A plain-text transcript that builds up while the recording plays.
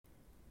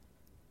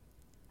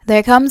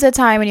There comes a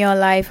time in your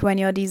life when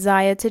your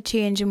desire to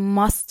change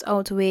must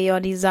outweigh your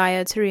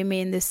desire to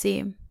remain the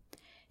same.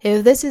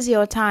 If this is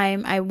your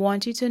time, I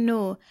want you to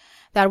know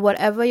that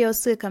whatever your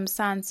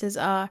circumstances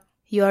are,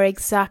 you're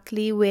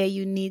exactly where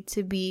you need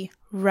to be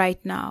right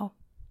now.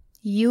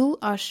 You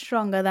are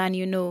stronger than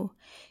you know.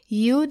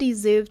 You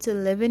deserve to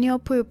live in your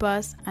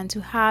purpose and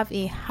to have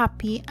a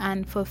happy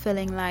and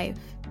fulfilling life.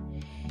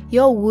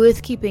 You're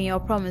worth keeping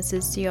your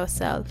promises to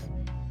yourself.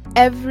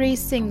 Every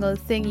single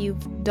thing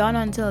you've done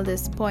until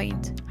this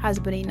point has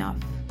been enough.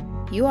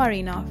 You are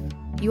enough.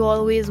 You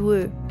always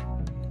were.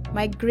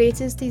 My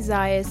greatest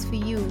desire is for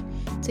you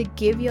to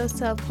give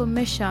yourself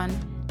permission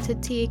to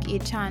take a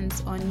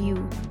chance on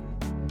you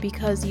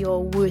because you're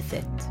worth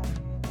it.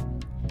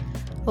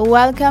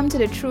 Welcome to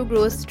the True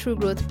Growth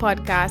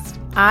podcast.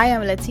 I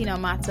am Latina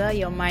Mata,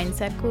 your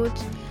mindset coach.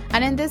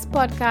 And in this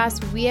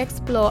podcast, we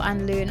explore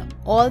and learn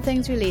all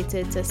things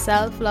related to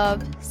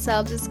self-love,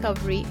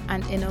 self-discovery,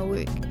 and inner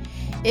work.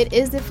 It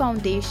is the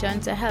foundation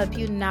to help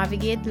you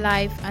navigate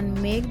life and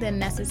make the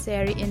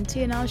necessary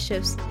internal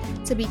shifts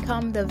to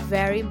become the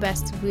very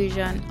best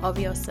version of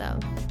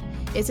yourself.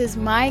 It is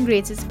my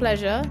greatest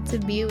pleasure to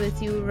be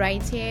with you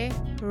right here,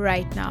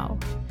 right now.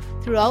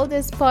 Throughout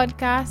this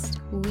podcast,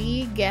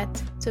 we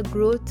get to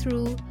grow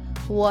through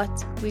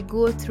what we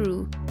go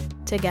through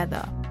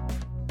together.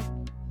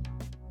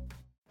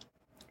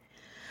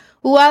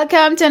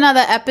 Welcome to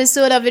another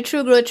episode of the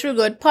True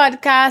Growth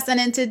podcast.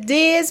 And in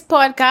today's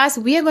podcast,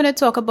 we are going to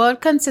talk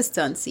about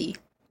consistency.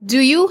 Do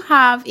you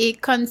have a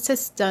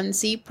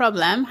consistency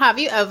problem? Have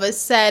you ever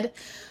said,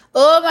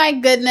 oh my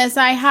goodness,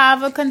 I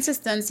have a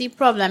consistency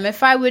problem.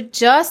 If I would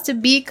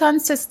just be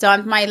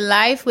consistent, my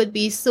life would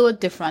be so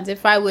different.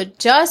 If I would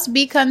just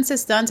be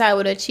consistent, I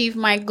would achieve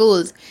my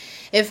goals.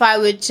 If I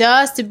would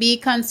just be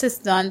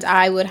consistent,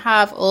 I would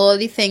have all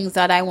the things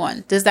that I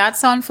want. Does that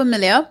sound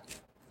familiar?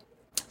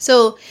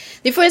 So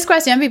the first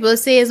question people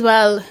say is,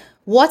 well,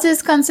 what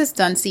is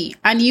consistency?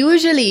 And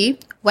usually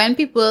when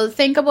people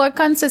think about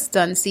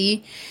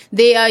consistency,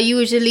 they are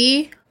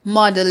usually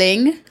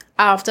modeling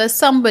after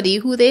somebody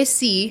who they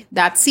see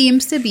that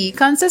seems to be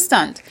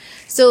consistent.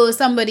 So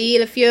somebody,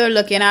 if you're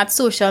looking at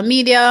social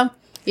media,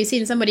 you've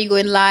seen somebody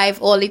going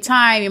live all the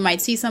time. You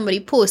might see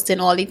somebody posting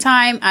all the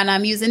time. And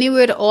I'm using the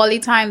word all the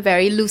time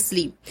very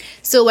loosely.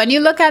 So when you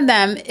look at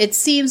them, it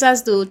seems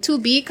as though to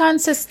be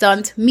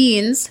consistent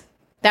means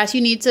that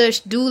you need to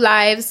do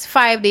lives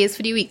 5 days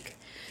for the week.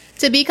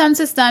 To be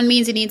consistent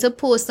means you need to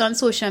post on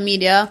social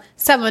media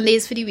 7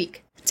 days for the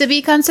week. To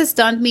be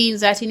consistent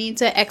means that you need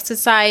to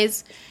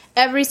exercise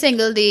every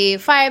single day,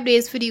 5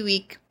 days for the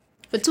week,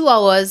 for 2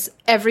 hours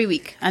every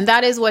week. And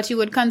that is what you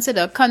would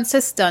consider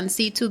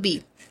consistency to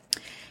be.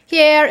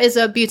 Here is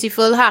a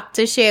beautiful hack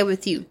to share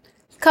with you.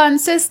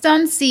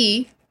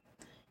 Consistency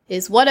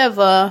is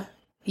whatever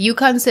you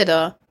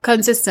consider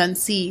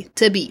consistency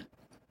to be.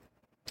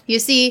 You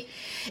see,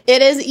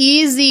 it is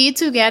easy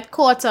to get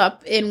caught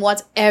up in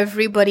what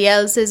everybody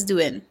else is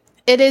doing.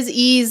 It is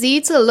easy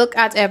to look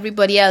at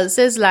everybody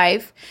else's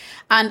life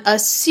and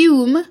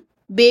assume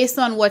based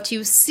on what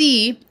you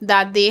see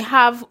that they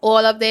have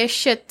all of their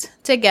shit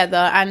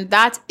together, and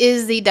that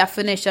is the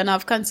definition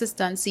of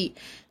consistency.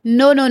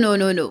 No.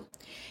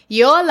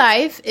 Your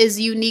life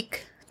is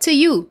unique to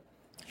you.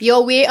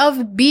 Your way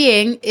of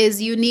being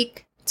is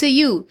unique to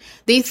you.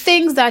 The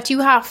things that you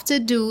have to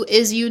do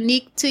is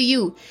unique to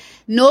you.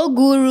 No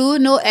guru,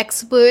 no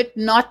expert,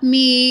 not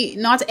me,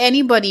 not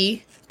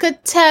anybody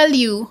could tell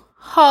you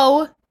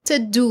how to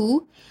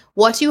do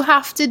what you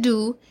have to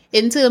do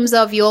in terms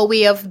of your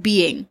way of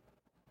being.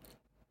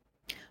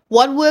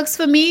 What works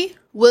for me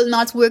will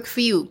not work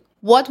for you.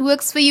 What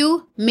works for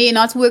you may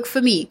not work for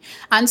me.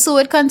 And so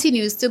it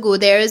continues to go.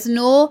 There is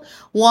no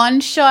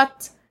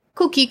one-shot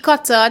cookie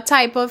cutter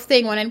type of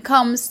thing when it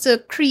comes to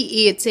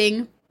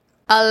creating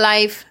a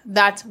life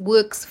that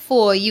works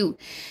for you.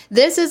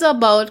 This is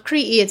about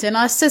creating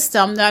a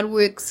system that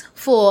works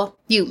for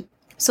you.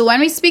 So when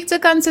we speak to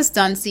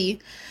consistency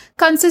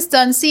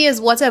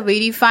is whatever we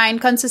define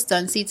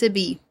consistency to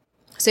be.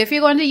 So if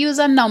you're going to use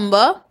a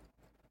number,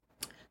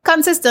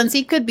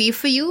 consistency could be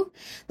for you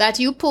that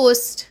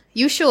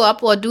you show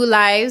up or do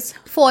lives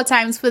 4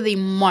 times for the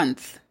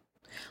month.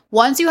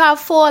 Once you have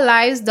 4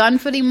 lives done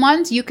for the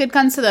month, you could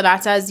consider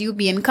that as you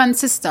being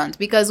consistent,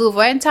 because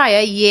over an entire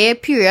year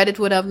period, it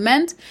would have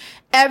meant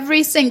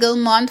every single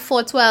month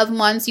for 12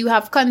 months, you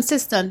have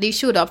consistently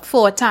showed up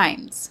 4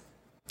 times.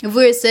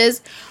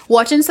 Versus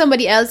watching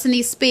somebody else in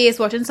the space,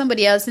 watching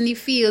somebody else in the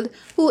field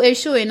who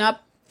is showing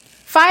up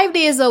 5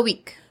 days a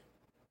week,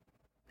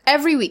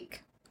 every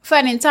week for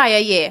an entire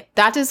year.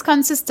 That is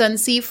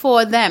consistency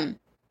for them.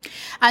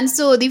 And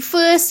so the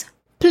first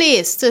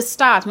place to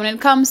start when it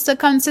comes to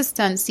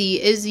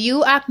consistency is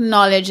you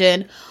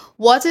acknowledging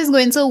what is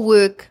going to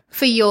work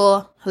for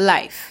your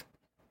life.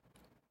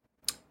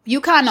 You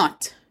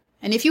cannot,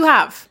 and if you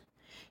have,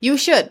 you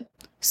should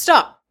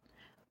stop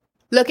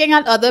looking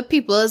at other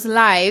people's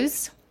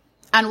lives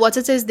and what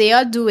it is they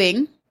are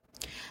doing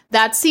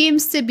that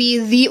seems to be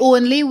the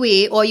only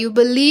way, or you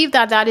believe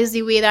that that is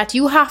the way that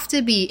you have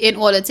to be in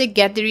order to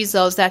get the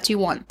results that you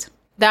want.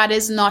 That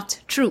is not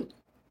true.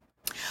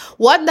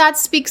 What that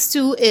speaks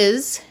to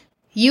is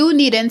you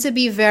needing to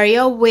be very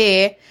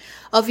aware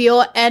of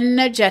your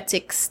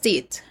energetic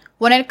state.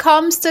 When it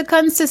comes to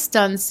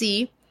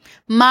consistency,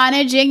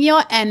 managing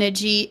your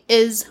energy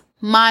is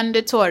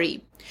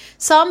mandatory.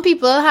 Some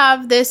people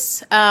have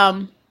this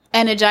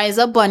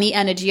Energizer bunny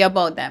energy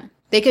about them.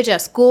 They could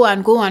just go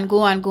and go and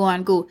go and go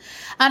and go.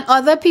 And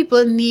other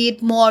people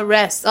need more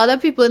rest. Other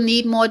people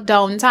need more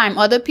downtime.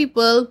 Other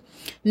people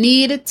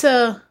need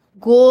to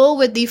go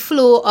with the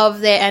flow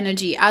of their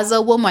energy. As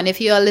a woman, if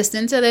you are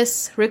listening to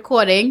this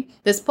recording,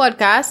 this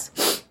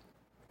podcast,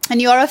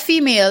 and you're a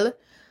female,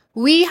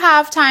 we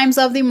have times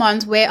of the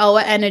month where our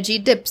energy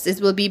dips.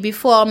 It will be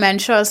before our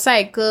menstrual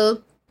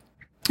cycle.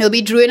 It will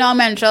be during our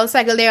menstrual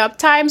cycle. There are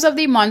times of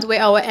the month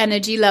where our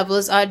energy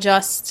levels are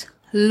just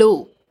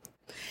low.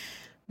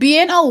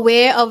 Being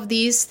aware of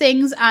these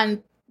things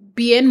and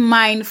being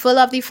mindful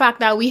of the fact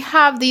that we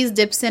have these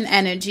dips in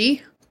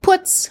energy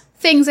puts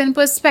things in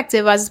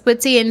perspective as it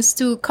pertains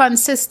to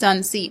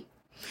consistency.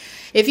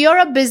 If you're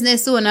a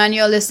business owner and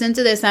you're listening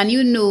to this and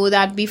you know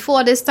that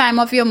before this time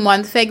of your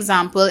month, for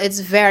example,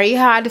 it's very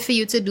hard for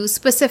you to do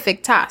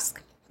specific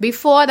tasks.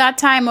 Before that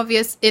time of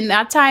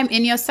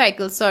in your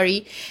cycle,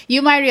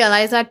 you might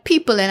realize that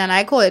people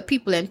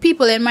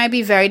in might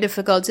be very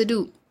difficult to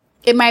do.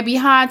 It might be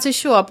hard to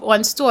show up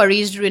on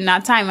stories during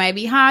that time. It might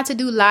be hard to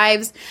do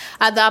lives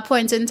at that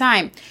point in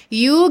time.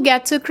 You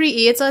get to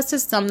create a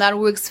system that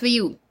works for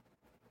you.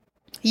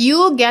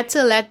 You get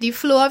to let the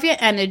flow of your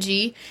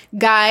energy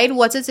guide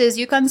what it is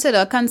you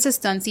consider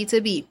consistency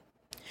to be.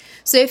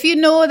 So if you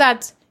know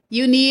that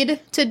you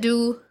need to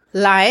do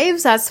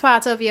lives as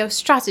part of your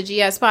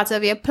strategy, as part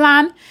of your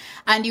plan,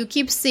 and you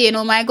keep saying,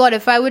 oh my God,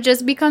 if I would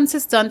just be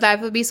consistent,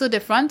 life would be so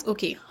different.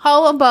 Okay,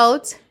 how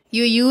about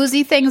you use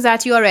the things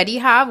that you already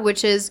have,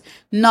 which is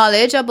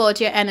knowledge about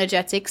your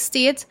energetic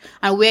state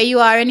and where you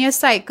are in your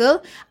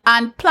cycle,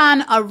 and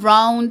plan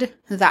around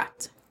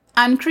that.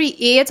 And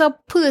create a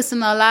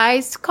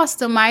personalized,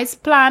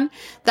 customized plan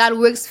that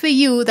works for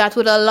you, that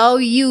would allow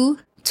you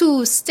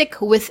to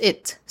stick with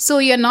it. So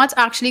you're not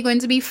actually going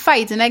to be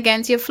fighting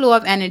against your flow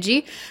of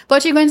energy,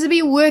 but you're going to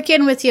be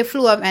working with your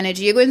flow of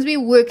energy. You're going to be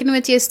working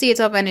with your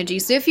state of energy.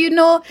 So if you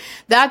know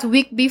that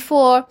week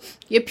before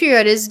your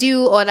period is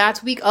due, or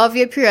that week of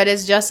your period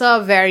is just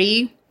a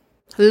very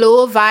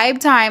low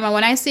vibe time, and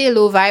when I say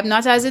low vibe,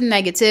 not as in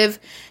negative,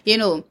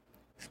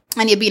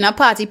 and you're being a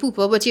party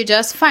pooper, but you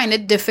just find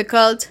it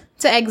difficult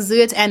to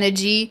exert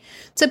energy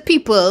to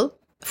people,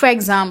 for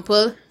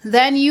example,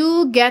 then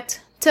you get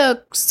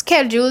to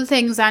schedule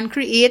things and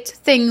create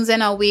things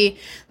in a way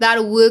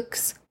that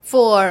works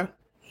for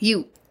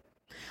you.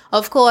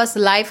 Of course,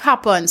 life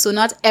happens, so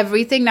not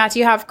everything that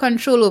you have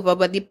control over,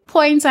 but the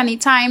points and the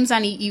times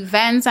and the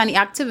events and the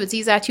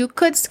activities that you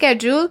could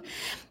schedule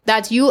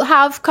that you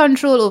have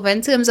control over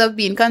in terms of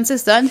being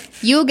consistent,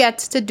 you get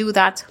to do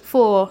that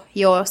for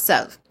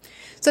yourself.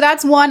 So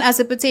that's one as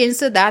it pertains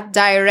to that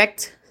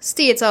direct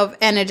state of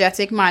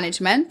energetic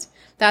management.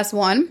 That's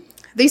one.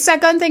 The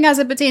second thing as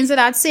it pertains to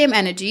that same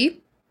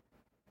energy,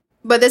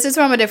 but this is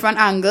from a different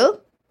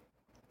angle,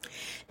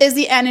 is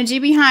the energy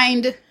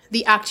behind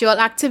the actual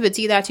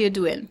activity that you're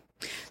doing.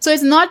 So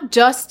it's not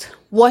just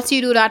what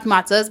you do that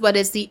matters, but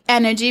it's the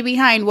energy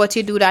behind what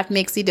you do that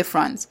makes the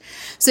difference.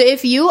 So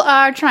if you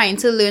are trying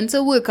to learn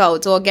to work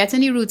out, or get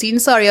in the routine,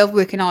 of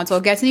working out, or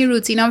get in the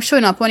routine of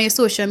showing up on your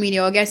social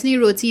media, or get in the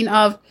routine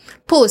of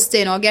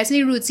posting, or get in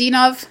the routine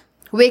of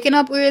waking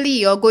up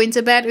early or going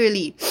to bed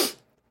early,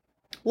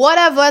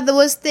 whatever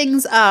those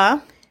things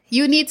are,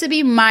 you need to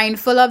be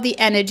mindful of the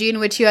energy in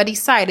which you are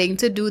deciding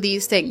to do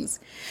these things.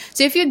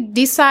 So if you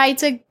decide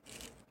to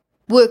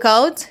work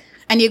out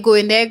and you go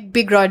in there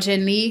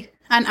begrudgingly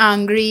and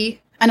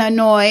angry and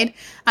annoyed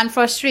and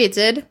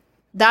frustrated,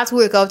 that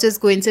workout is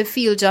going to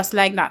feel just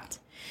like that.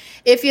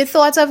 If you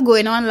thought of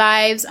going on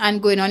lives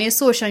and going on your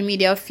social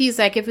media feels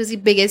like it was the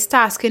biggest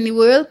task in the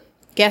world,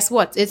 guess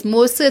what? It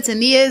most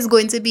certainly is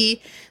going to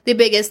be the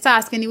biggest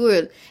task in the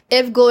world.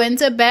 If going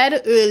to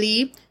bed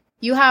early,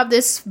 you have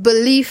this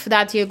belief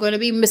that you're going to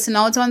be missing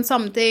out on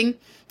something,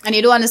 and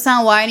you don't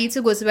understand why I need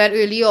to go to bed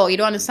early, or you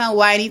don't understand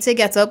why I need to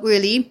get up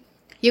early,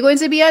 you're going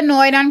to be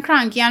annoyed and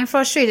cranky and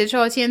frustrated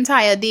throughout the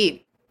entire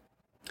day.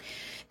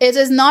 It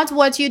is not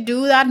what you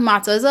do that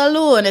matters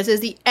alone. It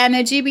is the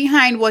energy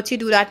behind what you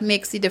do that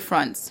makes the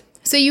difference.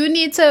 So you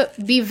need to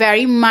be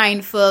very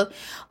mindful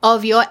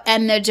of your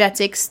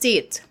energetic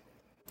state.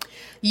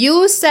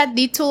 You set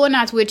the tone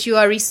at which you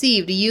are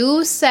received.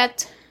 You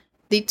set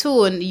the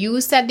tone.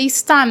 You set the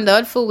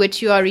standard for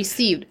which you are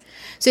received.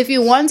 So if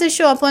you want to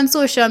show up on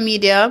social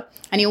media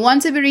and you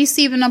want to be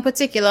received in a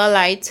particular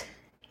light,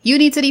 you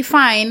need to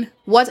define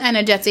what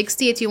energetic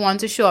state you want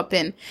to show up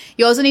in.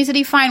 You also need to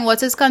define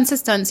what is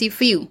consistency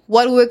for you.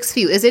 What works for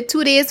you? Is it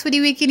 2 days for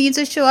the week you need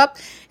to show up?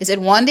 Is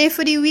it 1 day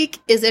for the week?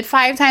 Is it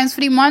 5 times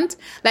for the month?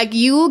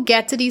 You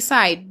get to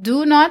decide.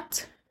 Do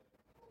not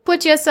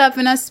put yourself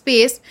in a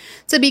space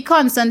to be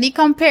constantly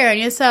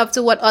comparing yourself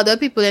to what other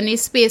people in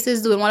this space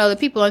is doing, what other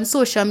people on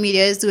social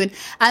media is doing,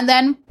 and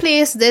then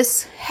place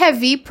this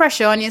heavy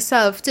pressure on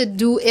yourself to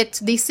do it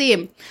the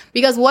same,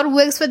 because what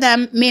works for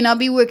them may not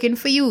be working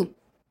for you.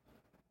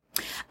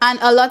 And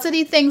a lot of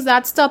the things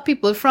that stop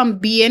people from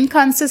being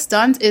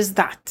consistent is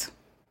that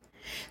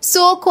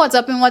so caught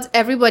up in what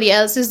everybody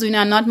else is doing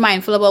and not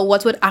mindful about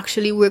what would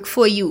actually work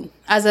for you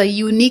as a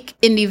unique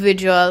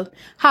individual,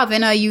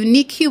 having a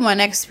unique human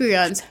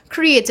experience,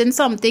 creating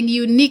something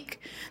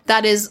unique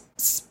that is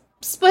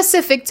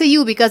specific to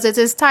you because it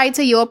is tied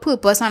to your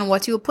purpose and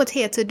what you were put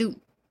here to do.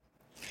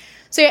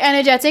 So your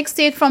energetic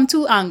state from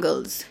two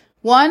angles.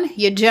 One,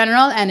 your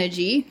general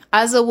energy.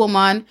 As a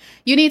woman,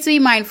 you need to be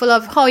mindful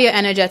of how your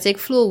energetic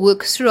flow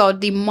works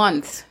throughout the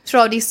month,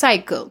 throughout the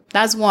cycle.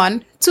 That's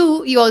one.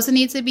 Two, you also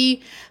need to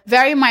be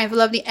very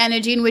mindful of the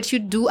energy in which you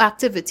do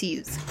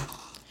activities.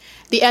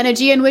 The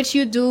energy in which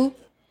you do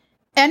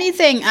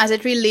anything as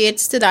it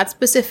relates to that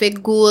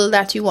specific goal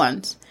that you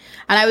want.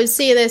 And I would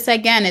say this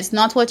again, it's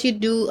not what you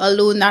do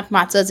alone that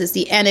matters. It's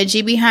the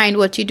energy behind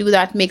what you do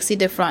that makes a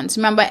difference.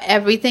 Remember,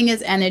 everything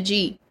is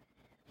energy.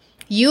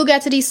 You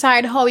get to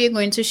decide how you're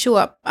going to show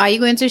up. Are you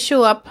going to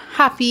show up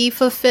happy,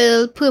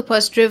 fulfilled,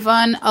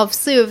 purpose-driven, of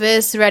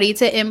service, ready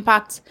to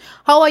impact?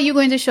 How are you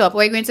going to show up?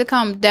 Are you going to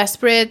come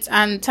desperate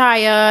and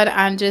tired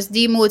and just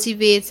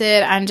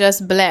demotivated and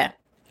just bleh?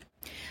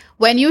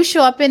 When you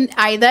show up in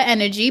either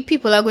energy,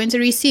 people are going to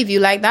receive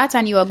you like that,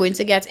 and you are going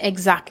to get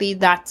exactly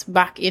that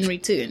back in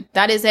return.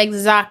 That is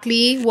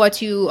exactly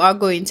what you are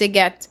going to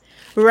get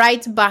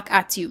right back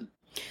at you.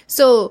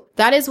 So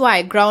that is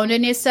why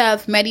grounding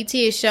yourself,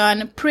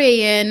 meditation,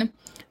 praying,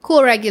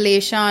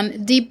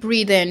 co-regulation, deep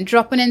breathing,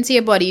 dropping into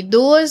your body,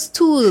 those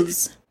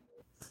tools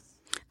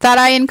that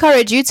I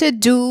encourage you to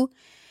do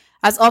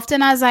as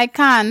often as I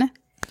can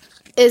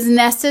is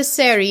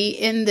necessary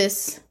in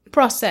this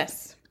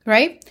process,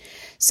 right?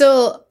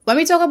 So when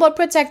we talk about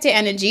protect your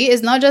energy,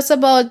 it's not just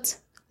about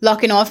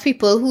locking off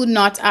people who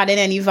not adding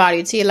any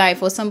value to your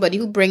life, or somebody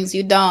who brings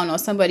you down, or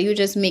somebody who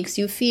just makes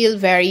you feel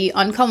very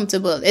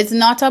uncomfortable. It's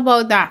not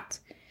about that.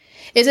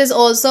 It is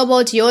also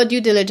about your due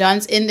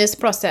diligence in this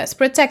process.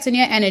 Protecting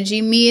your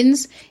energy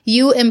means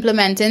you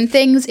implementing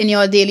things in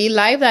your daily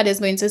life that is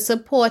going to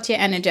support your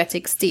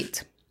energetic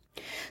state.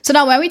 So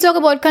now when we talk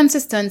about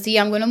consistency,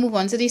 I'm going to move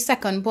on to the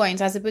second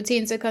point as it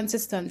pertains to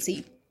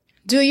consistency.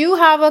 Do you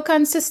have a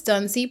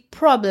consistency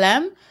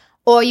problem,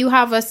 or you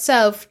have a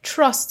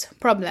self-trust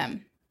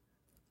problem?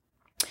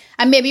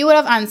 And maybe you would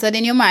have answered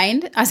in your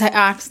mind as I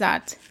asked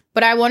that.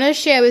 But I want to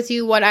share with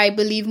you what I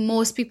believe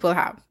most people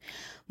have.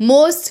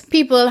 Most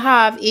people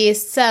have a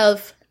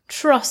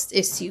self-trust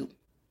issue.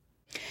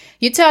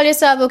 You tell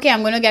yourself, okay,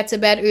 I'm going to get to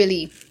bed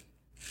early.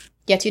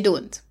 Yet you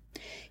don't.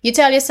 You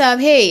tell yourself,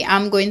 hey,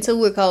 I'm going to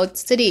work out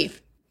today.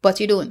 But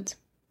you don't.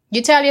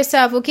 You tell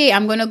yourself, okay,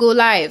 I'm going to go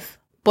live.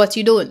 But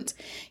you don't.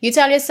 You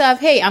tell yourself,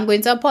 hey, I'm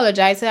going to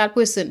apologize to that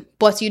person.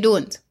 But you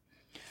don't.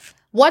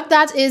 What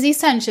that is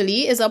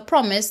essentially is a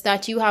promise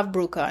that you have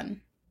broken.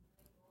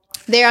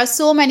 There are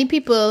so many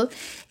people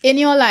in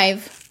your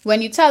life,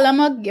 when you tell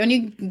them, when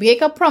you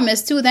make a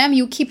promise to them,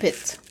 you keep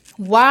it.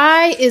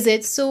 Why is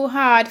it so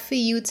hard for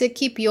you to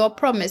keep your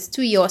promise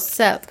to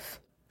yourself?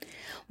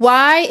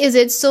 Why is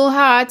it so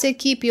hard to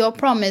keep your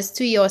promise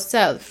to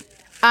yourself?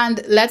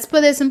 And let's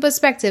put this in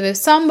perspective. If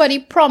somebody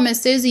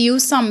promises you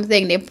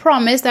something, they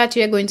promise that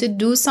you're going to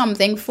do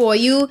something for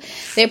you.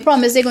 They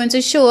promise they're going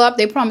to show up.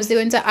 They promise they're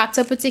going to act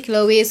a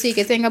particular way. So you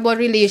can think about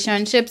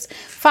relationships,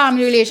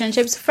 family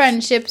relationships,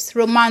 friendships,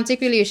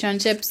 romantic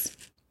relationships.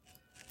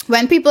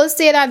 When people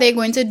say that they're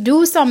going to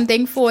do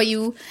something for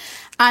you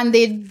and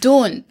they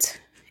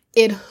don't,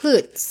 it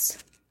hurts.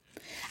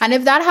 And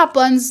if that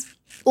happens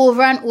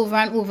over and over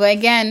and over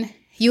again,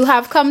 you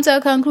have come to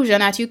a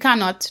conclusion that you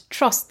cannot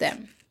trust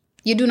them.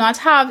 You do not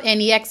have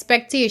any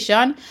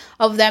expectation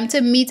of them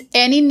to meet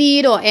any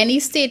need or any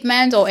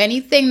statement or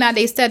anything that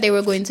they said they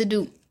were going to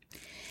do.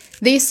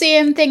 The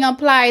same thing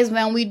applies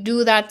when we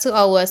do that to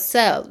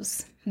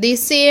ourselves. The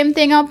same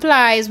thing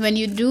applies when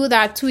you do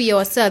that to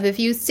yourself. If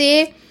you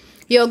say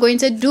you're going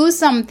to do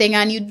something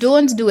and you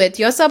don't do it,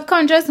 your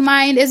subconscious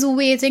mind is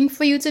waiting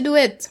for you to do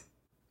it.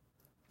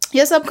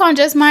 Your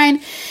subconscious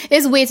mind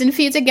is waiting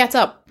for you to get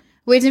up.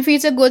 Waiting for you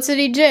to go to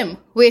the gym,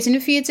 waiting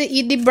for you to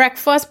eat the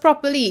breakfast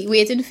properly,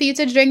 waiting for you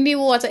to drink the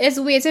water. It's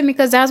waiting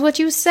because that's what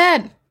you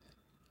said.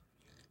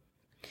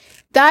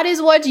 That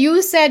is what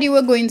you said you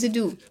were going to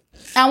do.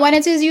 And when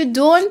it is you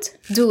don't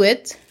do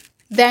it,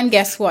 then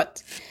guess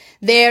what?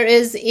 There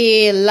is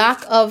a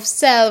lack of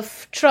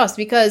self-trust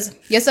because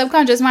your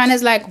subconscious mind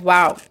is like,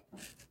 wow,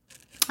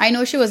 I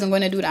know she wasn't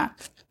going to do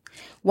that.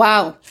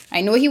 Wow,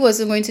 I know he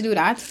wasn't going to do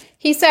that.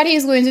 He said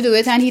he's going to do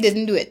it and he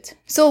didn't do it.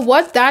 So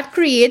what that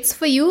creates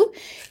for you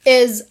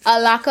is a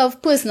lack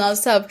of personal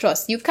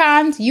self-trust. You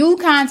can't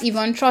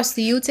even trust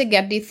you to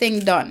get the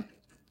thing done.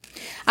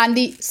 And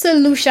the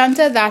solution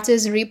to that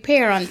is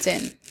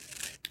reparenting.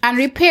 And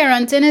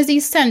reparenting is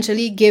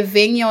essentially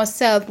giving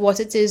yourself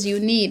what it is you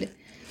need.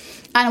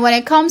 And when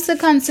it comes to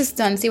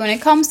consistency, when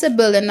it comes to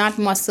building that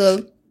muscle,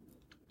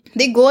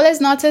 The goal is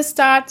not to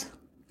start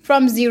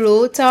from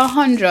 0 to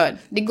 100.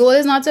 The goal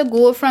is not to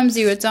go from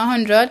 0 to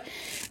 100.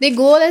 The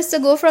goal is to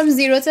go from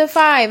 0 to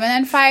 5, and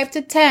then 5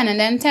 to 10, and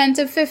then 10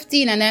 to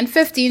 15, and then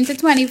 15 to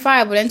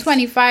 25, and then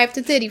 25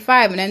 to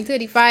 35, and then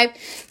 35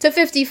 to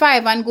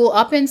 55, and go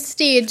up in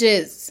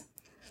stages.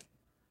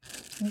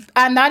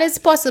 And that is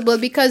possible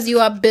because you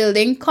are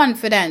building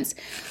confidence.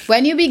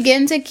 When you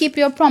begin to keep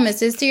your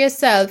promises to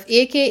yourself,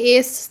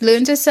 aka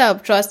learn to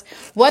self-trust,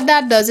 what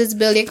that does is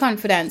build your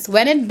confidence.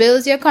 When it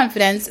builds your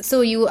confidence,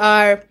 so you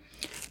are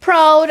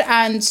proud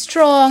and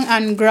strong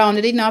and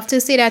grounded enough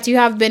to say that you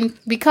have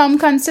become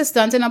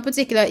consistent in a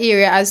particular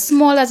area, as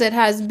small as it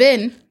has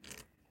been,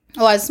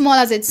 or as small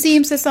as it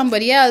seems to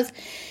somebody else,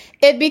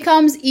 it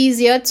becomes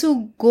easier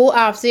to go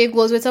after your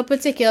goals with a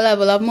particular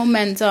level of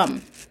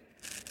momentum.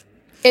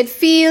 It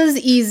feels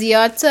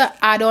easier to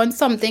add on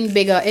something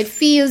bigger. It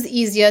feels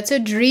easier to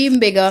dream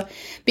bigger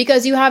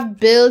because you have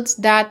built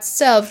that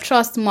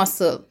self-trust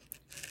muscle,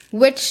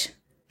 which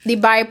the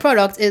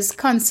byproduct is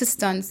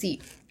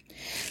consistency.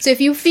 So if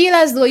you feel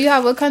as though you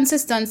have a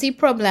consistency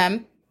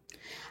problem,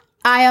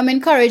 I am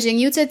encouraging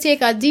you to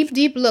take a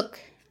deep look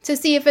to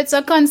see if it's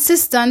a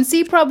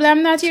consistency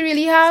problem that you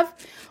really have,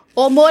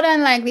 or more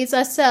than likely it's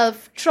a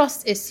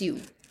self-trust issue.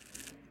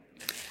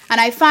 And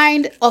I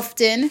find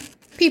often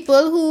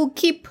people who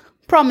keep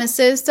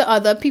promises to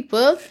other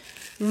people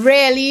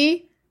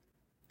rarely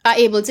are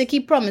able to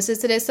keep promises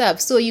to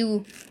themselves. So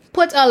you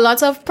put a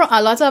lot of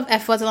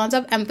effort, a lot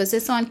of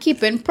emphasis on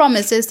keeping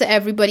promises to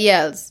everybody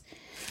else.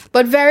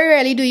 But very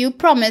rarely do you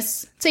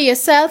promise to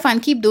yourself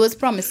and keep those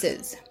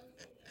promises.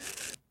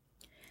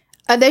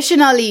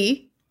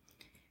 Additionally,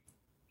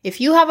 if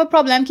you have a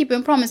problem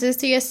keeping promises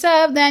to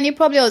yourself, then you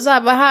probably also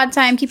have a hard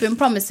time keeping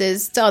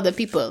promises to other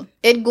people.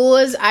 It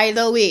goes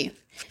either way.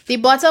 The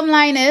bottom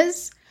line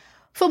is,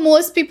 for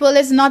most people,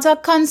 it's not a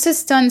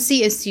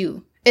consistency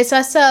issue. It's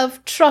a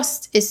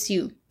self-trust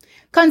issue.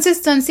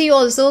 Consistency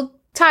also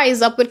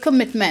ties up with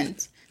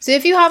commitment. So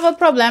if you have a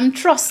problem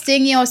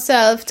trusting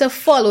yourself to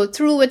follow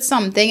through with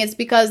something, it's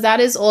because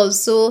that is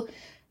also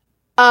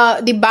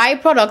the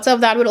byproduct of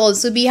that would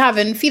also be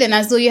feeling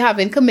as though you're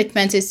having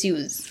commitment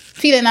issues,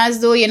 feeling as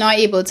though you're not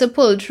able to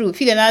pull through,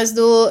 feeling as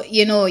though,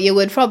 you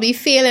would probably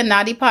fail in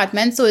that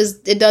department. So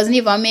it doesn't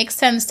even make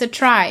sense to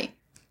try.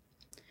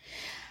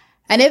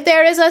 And if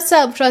there is a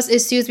self-trust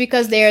issue, it's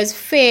because there is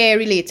fear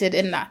related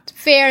in that.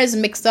 Fear is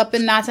mixed up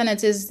in that, and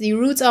it is the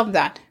root of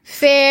that.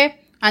 Fear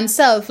and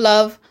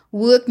self-love.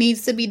 Work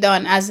needs to be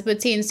done as it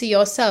pertains to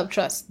your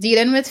self-trust.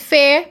 Dealing with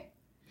fear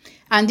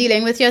and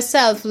dealing with your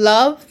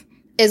self-love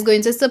is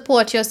going to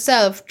support your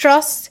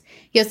self-trust.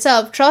 Your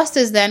self-trust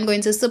is then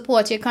going to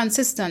support your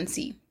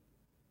consistency.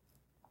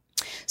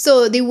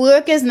 So the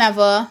work is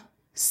never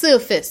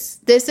surface.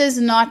 This is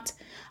not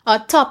a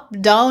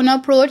top-down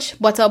approach,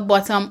 but a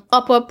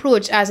bottom-up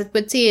approach as it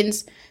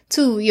pertains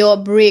to your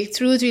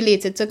breakthroughs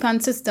related to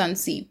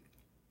consistency.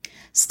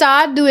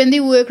 Start doing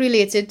the work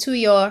related to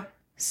your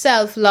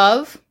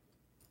self-love.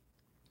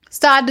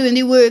 Start doing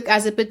the work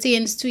as it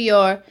pertains to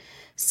your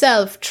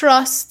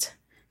self-trust.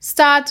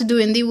 Start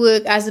doing the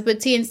work as it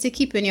pertains to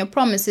keeping your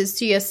promises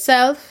to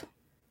yourself.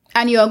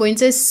 And you are going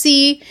to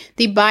see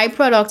the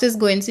byproduct is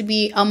going to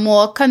be a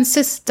more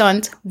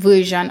consistent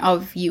version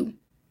of you.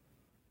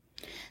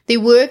 The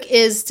work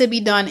is to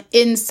be done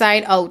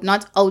inside out,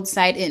 not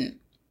outside in.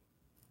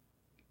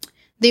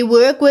 The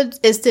work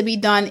is to be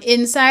done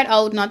inside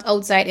out, not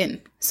outside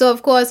in. So,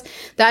 of course,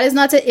 that is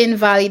not to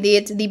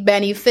invalidate the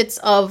benefits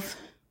of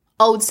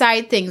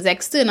outside things,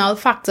 external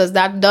factors.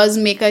 That does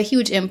make a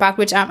huge impact,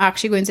 which I'm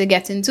actually going to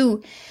get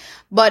into.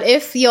 But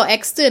if your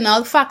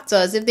external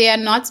factors, if there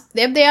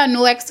are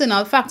no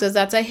external factors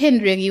that are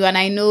hindering you, and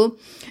I know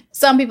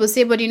some people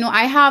say, but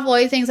I have all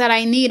the things that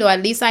I need, or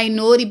at least I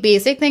know the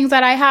basic things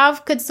that I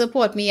have could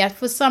support me, yet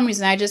for some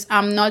reason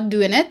I'm not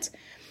doing it.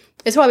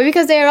 It's probably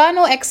because there are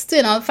no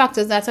external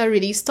factors that are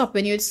really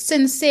stopping you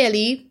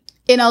sincerely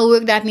in a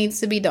work that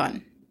needs to be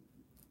done.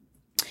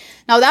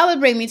 Now that will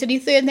bring me to the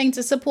third thing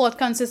to support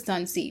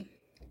consistency.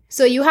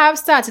 So you have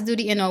started to do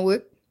the inner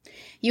work.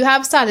 You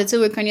have started to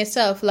work on your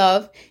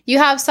self-love. You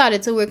have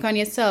started to work on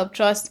your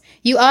self-trust.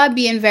 You are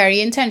being very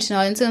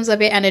intentional in terms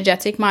of your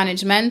energetic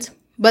management,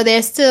 but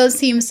there still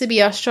seems to be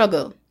a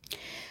struggle.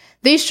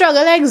 The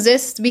struggle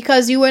exists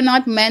because you were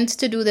not meant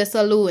to do this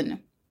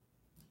alone.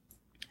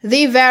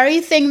 The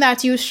very thing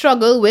that you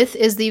struggle with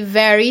is the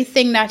very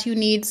thing that you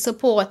need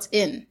support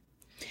in.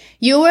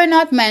 You were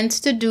not meant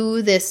to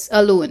do this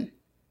alone.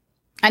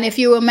 And if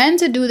you were meant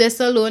to do this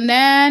alone,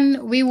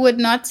 then we would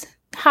not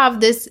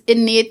have this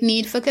innate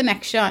need for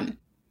connection.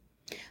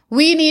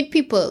 We need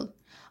people.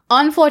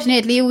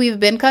 Unfortunately, we've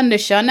been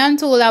conditioned and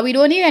told that we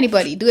don't need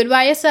anybody. Do it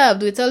by yourself.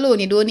 Do it alone.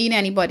 You don't need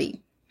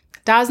anybody.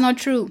 That's not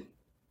true.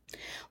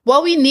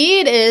 What we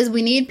need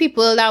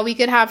people that we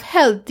could have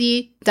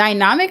healthy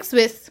dynamics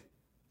with.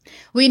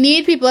 We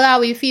need people that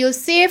we feel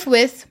safe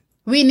with.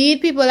 We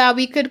need people that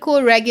we could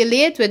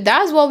co-regulate with.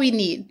 That's what we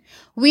need.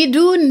 We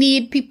do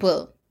need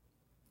people.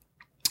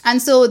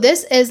 And so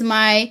this is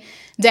my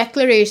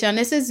declaration.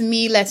 This is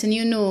me letting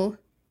you know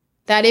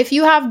that if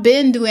you have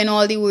been doing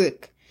all the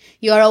work,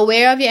 you're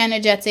aware of your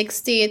energetic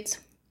state,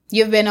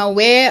 you've been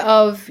aware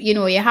of, you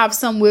have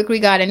some work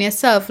regarding your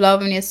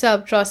self-love and your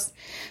self-trust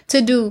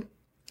to do,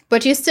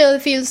 but you still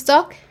feel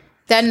stuck,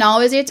 then now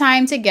is your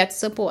time to get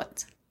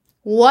support.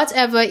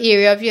 Whatever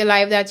area of your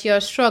life that you're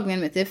struggling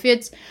with, if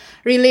it's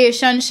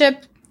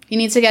relationship, you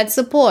need to get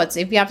support.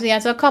 If you have to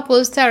get a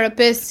couples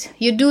therapist,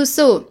 you do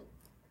so.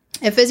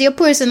 If it's your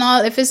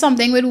personal, if it's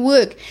something with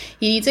work,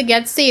 you need to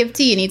get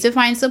safety. You need to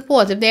find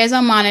support. If there's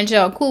a manager,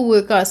 a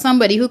co-worker,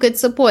 somebody who could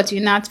support you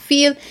in that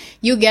field,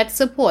 you get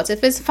support.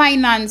 If it's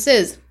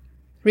finances,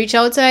 reach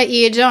out to an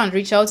agent,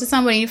 reach out to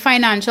somebody in the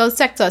financial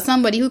sector,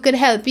 somebody who could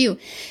help you.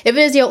 If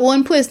it is your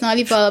own personal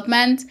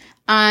development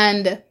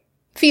and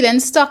feeling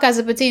stuck as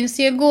it pertains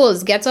to your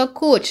goals, get a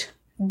coach.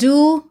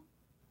 Do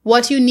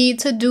what you need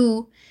to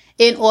do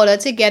in order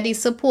to get the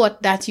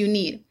support that you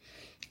need.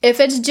 If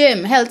it's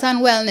gym, health and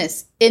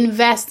wellness,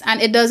 invest.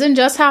 And it doesn't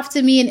just have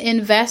to mean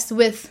invest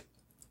with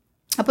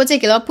a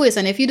particular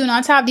person. If you do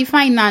not have the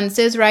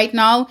finances right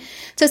now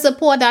to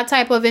support that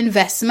type of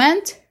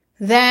investment,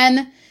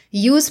 then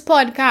use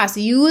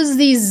podcasts. Use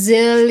the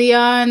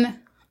zillion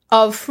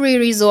of free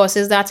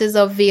resources that is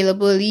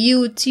available.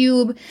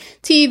 YouTube,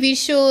 TV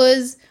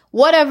shows,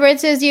 whatever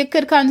it is you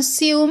could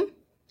consume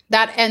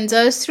that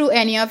enters through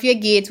any of your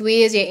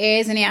gateways, your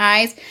ears and your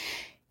eyes.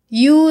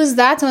 Use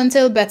that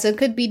until better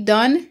could be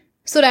done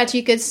so that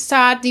you could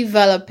start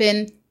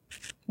developing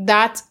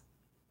that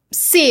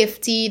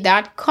safety,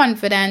 that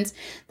confidence,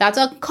 that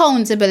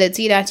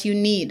accountability that you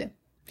need.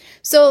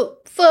 So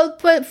full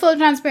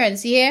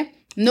transparency here,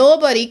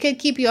 nobody could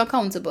keep you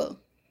accountable.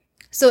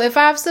 So if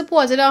I've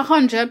supported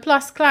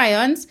 100+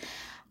 clients,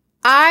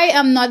 I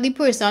am not the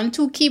person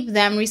to keep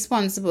them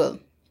responsible.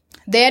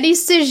 Their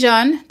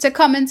decision to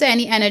come into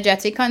any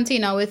energetic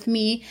container with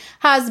me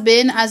has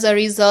been as a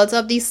result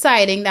of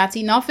deciding that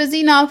enough is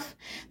enough.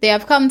 They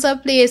have come to a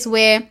place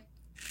where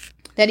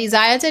their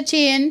desire to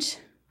change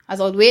has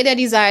outweighed their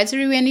desire to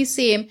remain the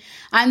same,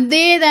 and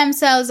they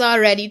themselves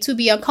are ready to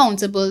be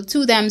accountable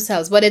to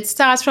themselves. But it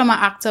starts from an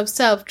act of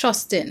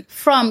self-trusting,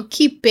 from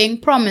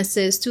keeping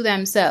promises to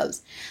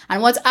themselves.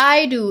 And what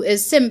I do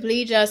is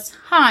simply just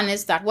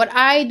harness that. What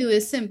I do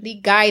is simply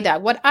guide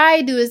that. What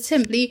I do is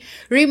simply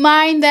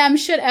remind them,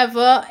 should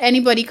ever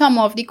anybody come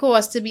off the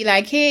course, to be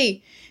like,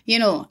 hey,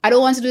 I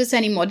don't want to do this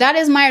anymore. That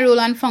is my role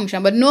and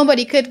function, but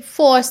nobody could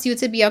force you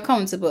to be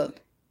accountable.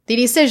 The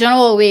decision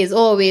always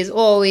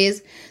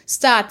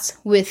starts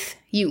with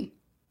you.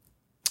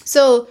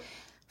 So,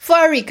 for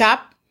a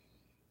recap,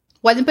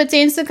 when it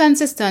pertains to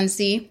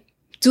consistency,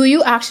 do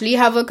you actually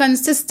have a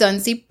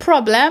consistency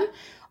problem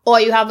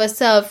or you have a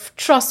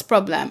self-trust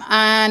problem?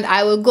 And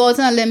I will go out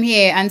on a limb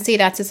here and say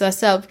that it's a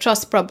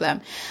self-trust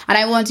problem. And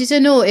I want you to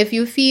know, if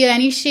you feel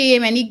any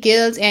shame, any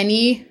guilt,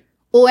 any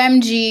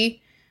OMG,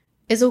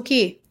 it's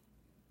okay.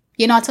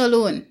 You're not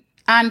alone.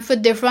 And for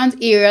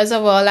different areas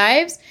of our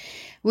lives,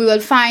 we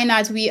will find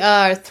that we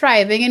are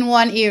thriving in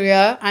one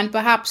area and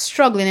perhaps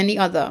struggling in the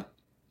other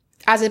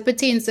as it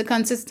pertains to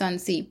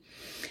consistency.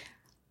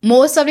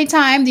 Most of the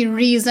time, the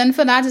reason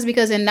for that is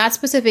because in that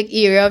specific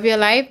area of your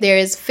life, there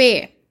is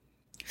fear.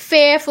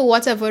 Fear for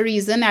whatever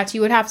reason that you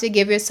would have to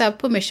give yourself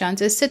permission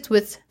to sit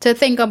with, to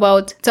think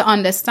about, to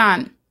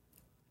understand.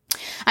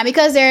 And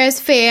because there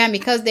is fear, and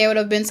because there would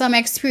have been some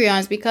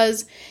experience,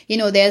 because,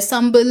 there's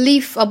some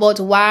belief about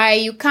why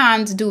you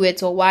can't do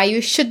it, or why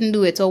you shouldn't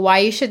do it, or why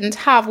you shouldn't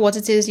have what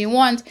it is you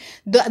want,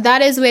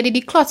 that is where the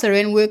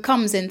decluttering work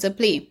comes into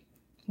play.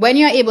 When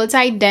you're able to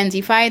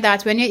identify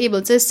that, when you're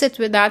able to sit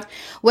with that,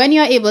 when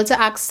you're able to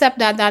accept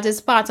that that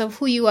is part of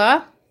who you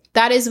are,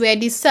 that is where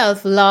the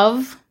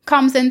self-love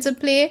comes into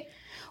play,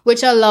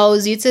 which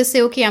allows you to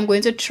say, okay, I'm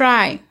going to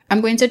try.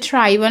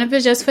 Even if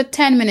it's just for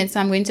 10 minutes,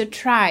 I'm going to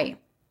try.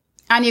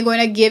 And you're going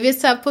to give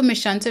yourself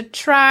permission to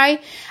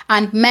try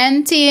and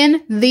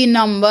maintain the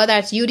number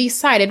that you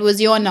decided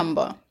was your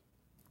number.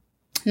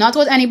 Not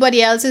what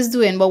anybody else is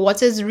doing, but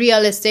what is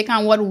realistic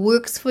and what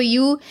works for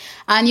you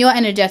and your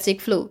energetic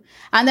flow.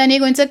 And then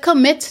you're going to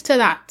commit to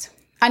that.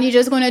 And you're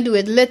just going to do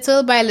it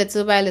little by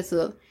little by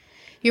little.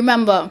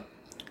 Remember,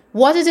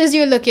 what it is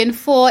you're looking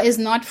for is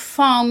not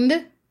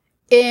found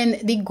in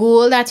the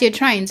goal that you're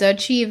trying to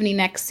achieve in the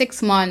next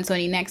 6 months or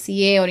the next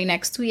year or the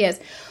next 2 years.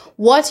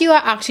 What you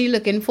are actually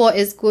looking for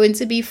is going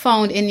to be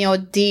found in your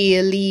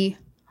daily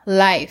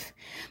life.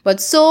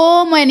 But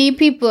so many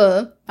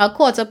people are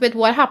caught up with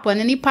what happened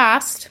in the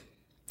past,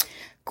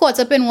 caught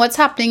up in what's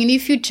happening in the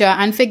future,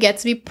 and forget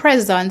to be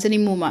present in the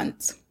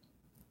moment.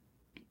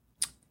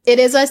 It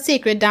is a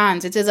sacred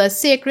dance. It is a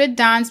sacred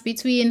dance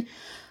between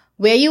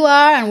where you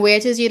are and where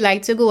it is you'd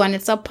like to go. And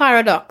it's a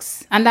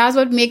paradox. And that's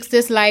what makes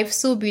this life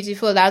so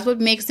beautiful. That's what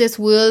makes this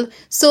world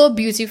so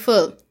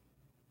beautiful.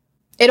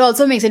 It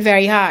also makes it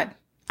very hard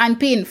and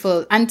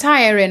painful and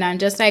tiring and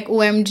just like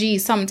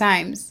OMG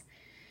sometimes.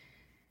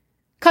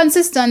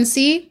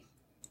 Consistency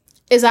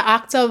is an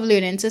act of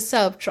learning to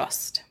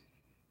self-trust.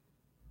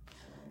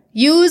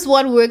 Use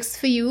what works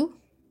for you.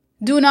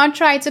 Do not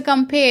try to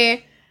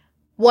compare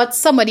what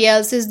somebody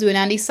else is doing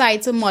and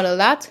decide to model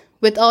that.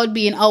 without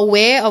being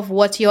aware of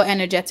what your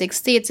energetic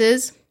state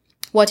is,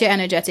 what your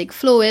energetic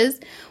flow is,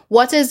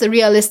 what is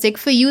realistic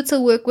for you to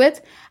work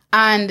with,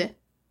 and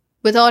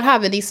without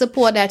having the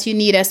support that you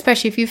need,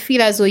 especially if you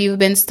feel as though you've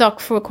been stuck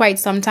for quite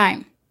some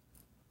time.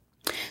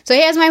 So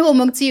here's my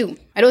homework to you.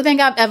 I don't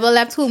think I've ever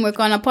left homework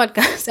on a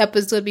podcast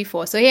episode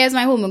before. So here's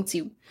my homework to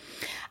you.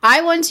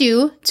 I want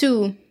you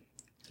to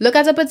look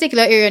at a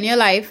particular area in your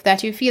life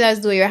that you feel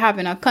as though you're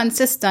having a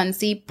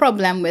consistency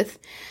problem with.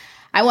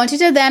 I want you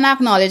to then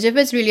acknowledge if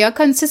it's really a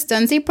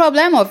consistency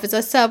problem or if it's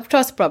a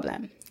self-trust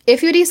problem.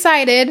 If you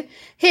decided,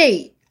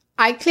 hey,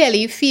 I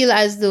clearly feel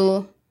as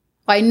though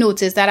I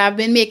noticed that I've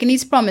been making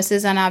these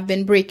promises and I've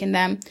been breaking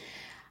them,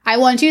 I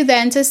want you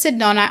then to sit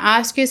down and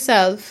ask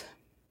yourself,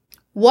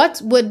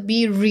 what would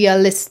be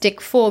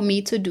realistic for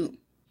me to do?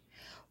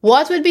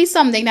 What would be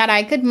something that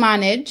I could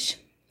manage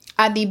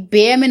at the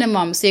bare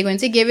minimum? So you're going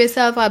to give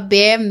yourself a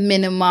bare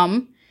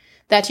minimum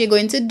that you're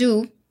going to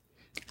do.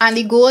 And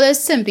the goal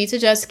is simply to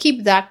just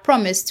keep that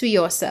promise to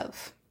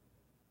yourself.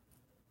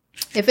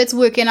 If it's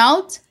working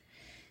out,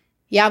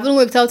 you haven't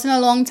worked out in a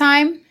long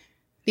time,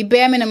 the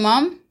bare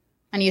minimum,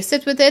 and you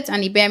sit with it,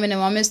 and the bare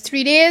minimum is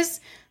 3 days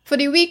for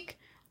the week,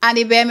 and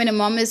the bare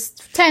minimum is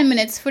 10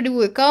 minutes for the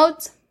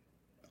workout.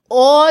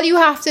 All you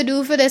have to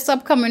do for this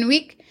upcoming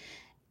week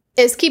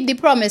is keep the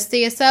promise to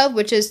yourself,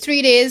 which is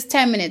 3 days,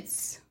 10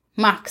 minutes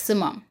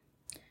maximum.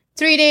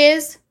 3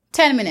 days,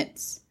 10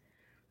 minutes.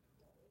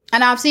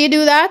 And after you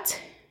do that,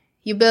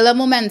 you build a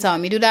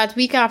momentum. You do that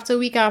week after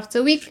week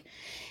after week.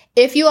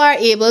 If you are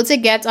able to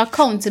get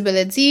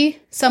accountability,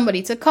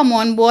 somebody to come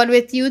on board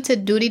with you to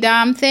do the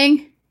damn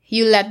thing,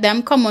 you let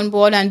them come on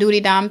board and do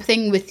the damn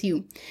thing with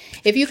you.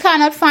 If you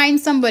cannot find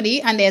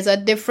somebody, and there's a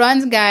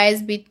difference,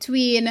 guys,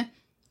 between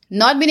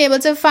not being able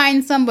to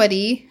find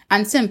somebody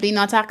and simply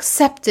not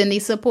accepting the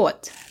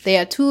support. They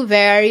are two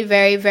very,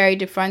 very, very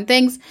different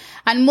things.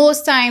 And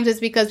most times it's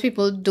because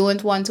people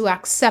don't want to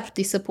accept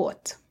the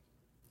support.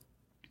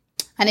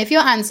 And if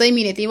your answer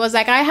immediately was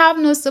like, I have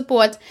no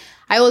support,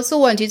 I also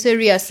want you to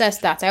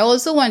reassess that. I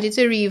also want you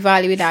to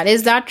reevaluate that.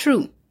 Is that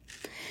true?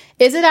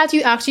 Is it that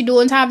you actually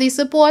don't have the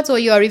support, or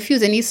you are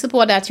refusing the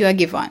support that you are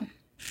given?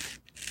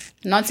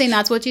 I'm not saying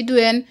that's what you're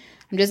doing.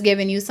 I'm just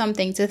giving you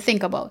something to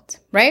think about,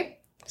 right?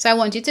 So I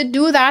want you to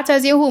do that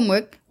as your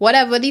homework.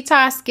 Whatever the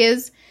task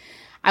is,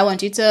 I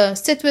want you to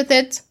sit with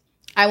it.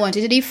 I want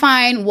you to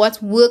define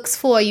what works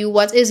for you,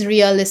 what is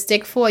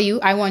realistic for you.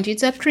 I want you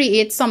to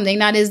create something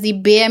that is the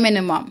bare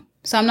minimum.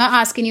 So I'm not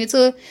asking you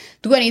to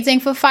do anything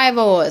for 5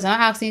 hours. I'm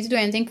not asking you to do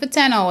anything for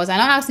 10 hours. I'm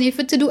not asking you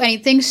to do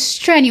anything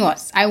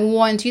strenuous. I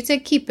want you to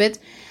keep it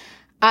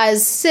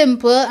as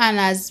simple and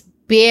as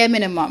bare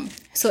minimum.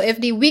 So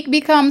if the week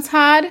becomes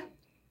hard,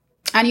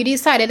 and you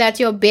decided that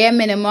your bare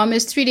minimum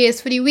is 3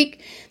 days for the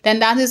week, then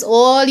that is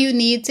all you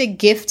need to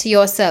give to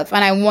yourself.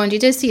 And I want you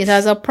to see it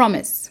as a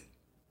promise.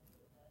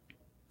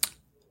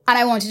 And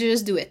I want you to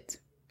just do it.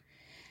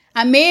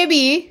 And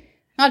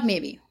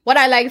what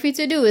I like for you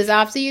to do is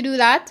after you do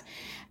that,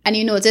 and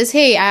you notice,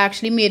 hey, I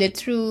actually made it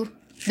through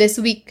this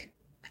week.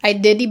 I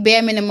did the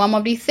bare minimum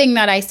of the thing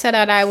that I said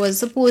that I was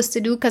supposed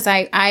to do, because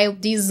I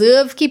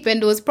deserve keeping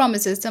those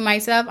promises to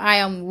myself. I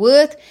am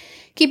worth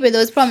keeping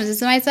those promises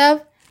to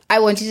myself. I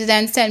want you to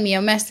then send me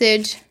a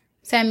message,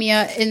 send me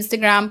an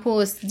Instagram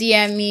post,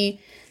 DM me,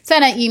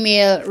 send an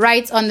email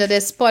right under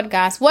this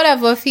podcast,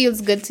 whatever feels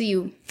good to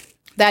you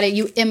that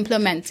you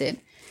implemented.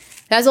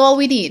 That's all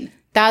we need.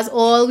 That's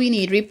all we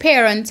need.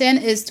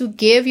 Reparenting is to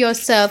give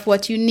yourself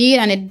what you need,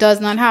 and it does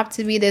not have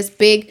to be this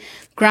big,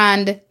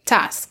 grand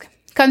task.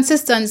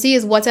 Consistency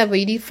is whatever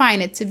you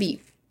define it to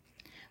be.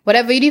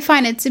 Whatever you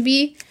define it to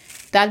be,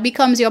 that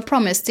becomes your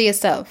promise to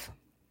yourself.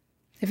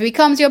 If it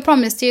becomes your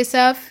promise to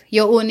yourself,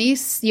 your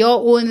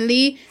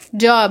only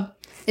job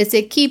is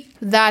to keep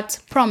that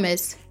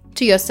promise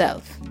to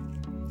yourself.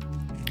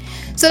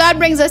 So that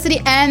brings us to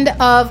the end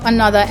of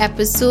another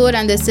episode,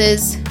 and this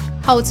is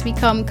how to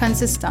become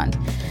consistent.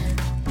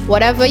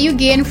 Whatever you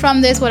gain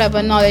from this,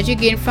 whatever knowledge you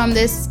gain from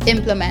this,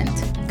 implement.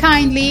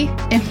 Kindly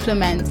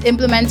implement.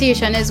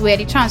 Implementation is where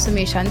the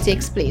transformation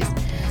takes place.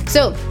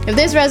 So, if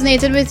this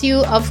resonated with you,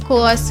 of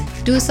course,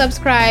 do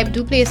subscribe,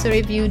 do place a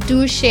review,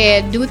 do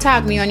share, do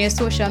tag me on your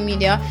social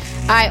media.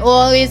 I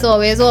always,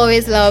 always,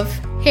 always love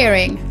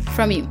hearing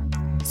from you.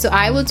 So,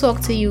 I will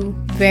talk to you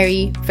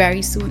very,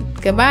 very soon.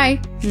 Goodbye.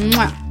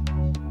 Mwah.